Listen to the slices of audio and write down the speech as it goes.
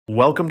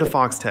Welcome to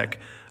Fox Tech.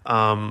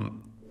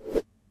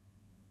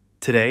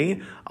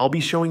 Today, I'll be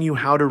showing you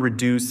how to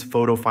reduce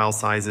photo file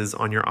sizes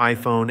on your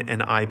iPhone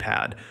and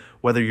iPad.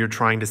 Whether you're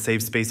trying to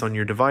save space on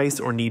your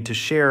device or need to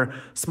share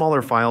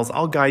smaller files,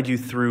 I'll guide you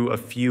through a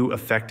few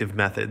effective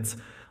methods.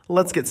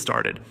 Let's get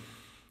started.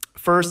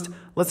 First,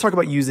 let's talk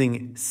about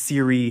using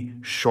Siri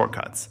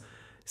shortcuts.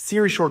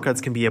 Siri shortcuts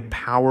can be a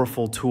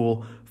powerful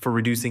tool for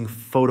reducing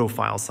photo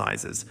file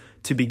sizes.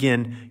 To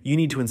begin, you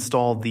need to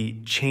install the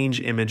Change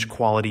Image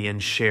Quality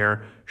and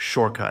Share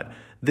shortcut.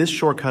 This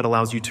shortcut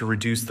allows you to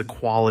reduce the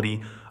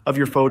quality of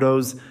your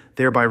photos,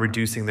 thereby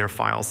reducing their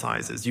file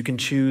sizes. You can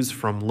choose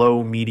from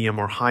low, medium,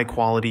 or high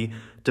quality,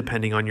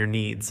 depending on your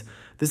needs.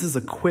 This is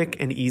a quick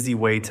and easy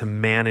way to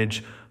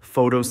manage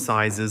photo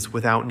sizes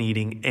without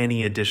needing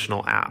any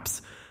additional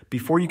apps.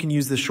 Before you can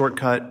use this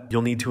shortcut,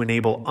 you'll need to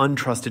enable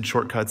untrusted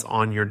shortcuts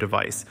on your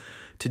device.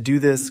 To do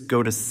this,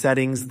 go to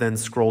Settings, then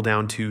scroll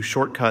down to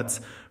Shortcuts.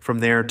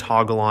 From there,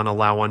 toggle on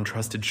Allow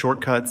Untrusted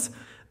Shortcuts.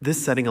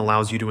 This setting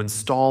allows you to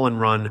install and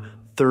run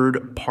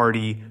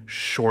third-party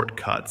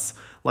shortcuts,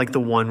 like the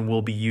one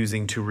we'll be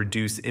using to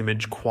reduce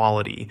image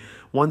quality.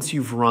 Once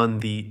you've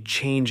run the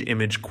Change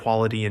Image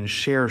Quality and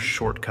Share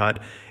shortcut,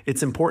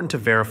 it's important to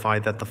verify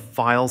that the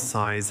file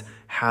size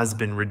has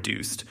been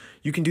reduced.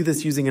 You can do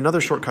this using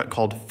another shortcut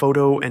called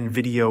Photo and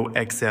Video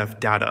XF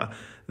Data.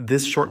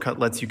 This shortcut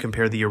lets you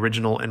compare the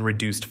original and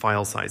reduced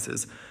file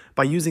sizes.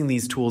 By using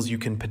these tools, you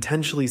can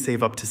potentially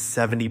save up to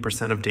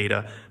 70% of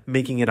data,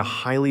 making it a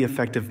highly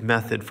effective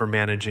method for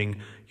managing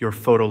your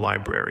photo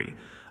library.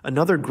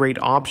 Another great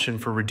option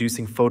for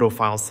reducing photo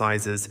file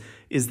sizes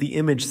is the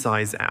Image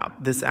Size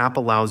app. This app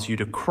allows you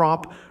to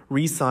crop,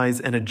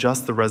 resize, and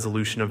adjust the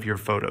resolution of your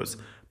photos.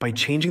 By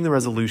changing the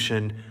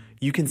resolution,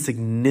 you can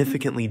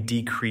significantly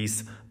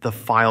decrease the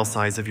file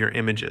size of your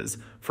images.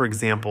 For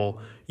example,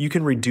 you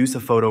can reduce a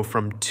photo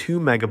from 2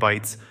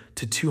 megabytes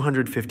to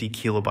 250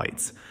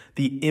 kilobytes.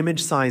 The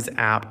Image Size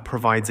app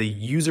provides a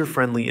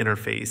user-friendly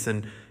interface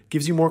and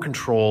gives you more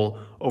control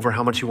over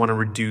how much you want to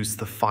reduce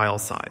the file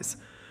size.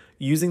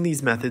 Using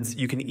these methods,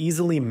 you can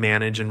easily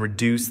manage and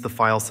reduce the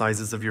file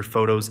sizes of your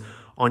photos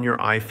on your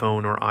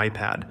iPhone or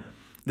iPad.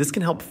 This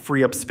can help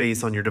free up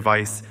space on your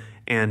device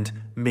and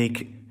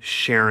make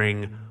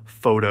sharing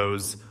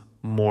photos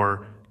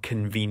more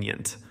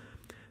convenient.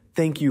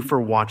 Thank you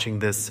for watching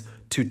this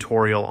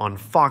tutorial on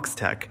Fox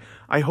Tech.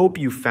 I hope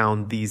you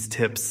found these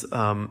tips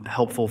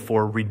helpful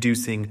for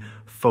reducing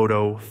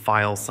photo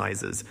file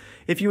sizes.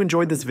 If you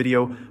enjoyed this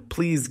video,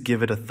 please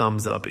give it a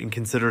thumbs up and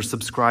consider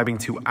subscribing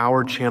to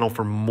our channel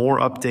for more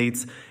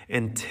updates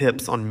and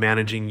tips on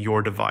managing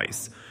your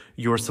device.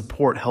 Your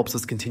support helps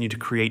us continue to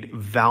create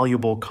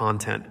valuable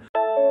content